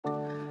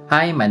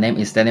Hi, my name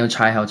is Daniel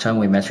Chai Chen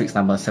with matrix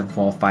number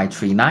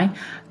 74539.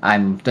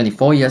 I'm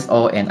 24 years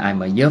old and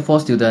I'm a year 4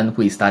 student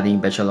who is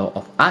studying Bachelor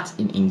of Arts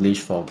in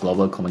English for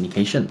Global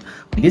Communication.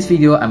 In this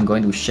video, I'm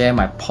going to share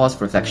my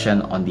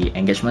post-reflection on the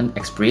engagement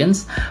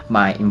experience,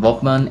 my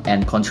involvement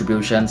and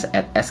contributions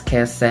at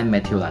SK St.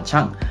 Matthew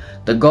Lanchang.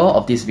 The goal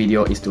of this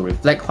video is to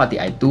reflect what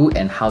did I do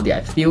and how did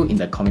I feel in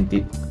the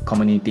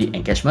community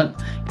engagement.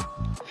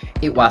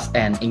 It was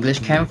an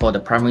English camp for the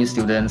primary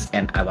students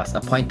and I was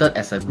appointed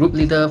as a group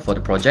leader for the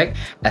project,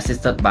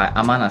 assisted by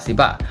Aman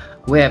Asiba.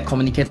 We have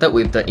communicated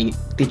with the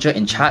teacher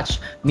in charge,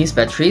 Miss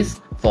Beatrice,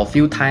 for a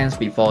few times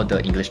before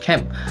the English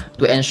camp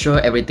to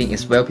ensure everything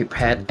is well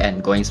prepared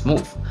and going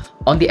smooth.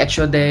 On the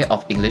actual day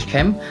of English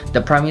camp,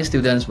 the primary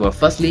students were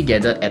firstly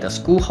gathered at the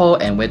school hall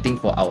and waiting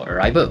for our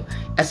arrival.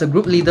 As a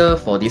group leader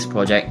for this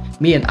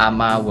project, me and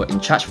Amma were in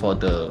charge for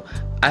the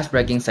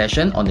ice-breaking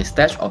session on the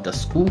stage of the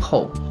school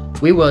hall.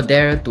 We were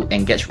there to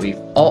engage with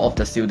all of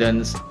the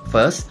students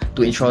first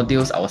to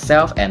introduce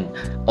ourselves and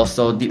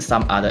also did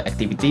some other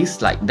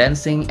activities like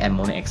dancing and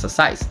morning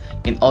exercise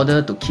in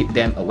order to keep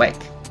them awake.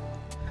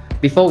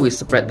 Before we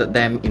separated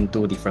them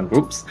into different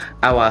groups,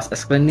 I was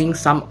explaining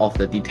some of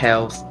the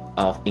details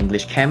of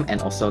English camp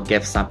and also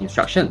gave some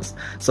instructions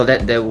so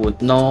that they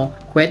would know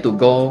where to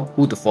go,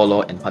 who to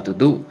follow and what to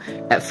do.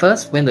 At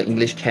first, when the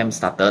English camp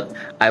started,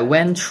 I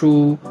went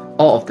through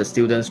all of the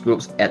students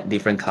groups at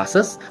different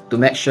classes to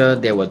make sure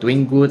they were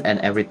doing good and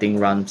everything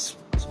runs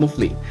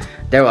smoothly.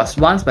 There was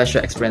one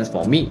special experience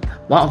for me.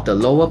 One of the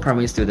lower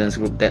primary students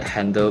group that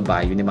handled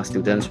by Unima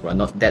students were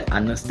not that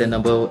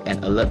understandable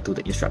and alert to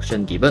the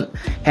instruction given.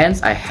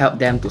 Hence, I helped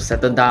them to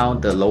settle down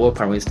the lower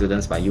primary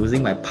students by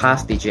using my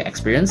past teaching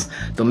experience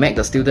to make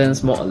the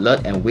students more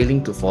alert and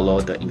willing to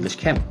follow the English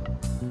camp.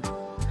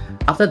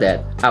 After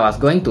that, I was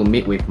going to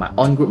meet with my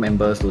own group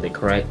members to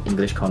decorate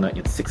English Corner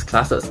in 6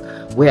 classes.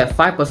 We have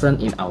 5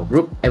 persons in our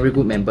group. Every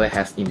group member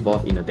has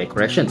involved in the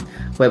decoration,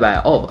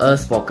 whereby all of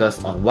us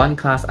focus on one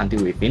class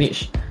until we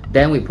finish.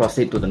 Then we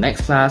proceed to the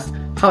next class.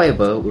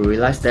 However, we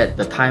realized that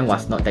the time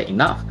was not that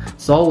enough,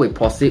 so we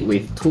proceed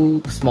with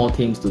 2 small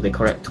teams to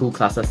decorate 2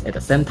 classes at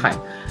the same time.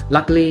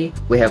 Luckily,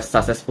 we have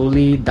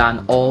successfully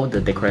done all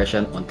the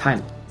decoration on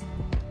time.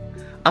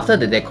 After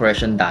the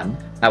decoration done,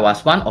 I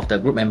was one of the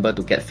group members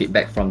to get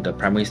feedback from the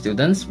primary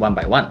students one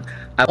by one.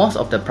 Most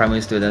of the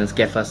primary students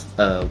gave us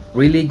a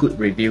really good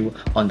review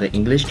on the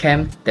English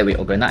camp that we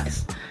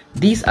organized.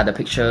 These are the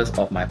pictures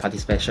of my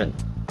participation.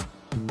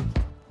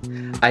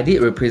 I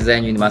did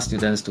represent Unima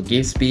students to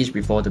give speech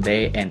before the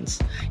day ends.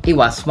 It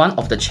was one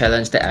of the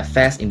challenges that I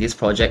faced in this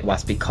project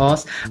was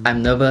because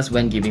I'm nervous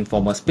when giving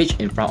formal speech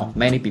in front of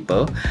many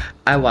people.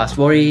 I was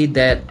worried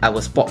that I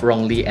would speak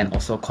wrongly and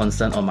also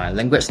concerned on my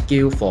language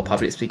skill for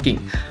public speaking.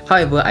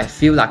 However, I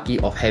feel lucky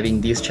of having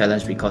this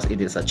challenge because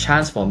it is a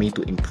chance for me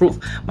to improve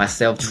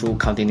myself through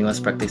continuous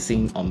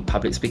practicing on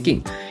public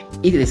speaking.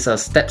 It is a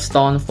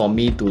stepstone for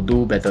me to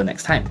do better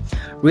next time.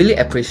 Really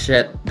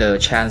appreciate the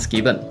chance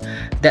given.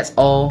 That's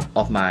all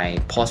of my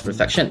post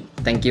reflection.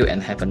 Thank you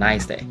and have a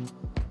nice day.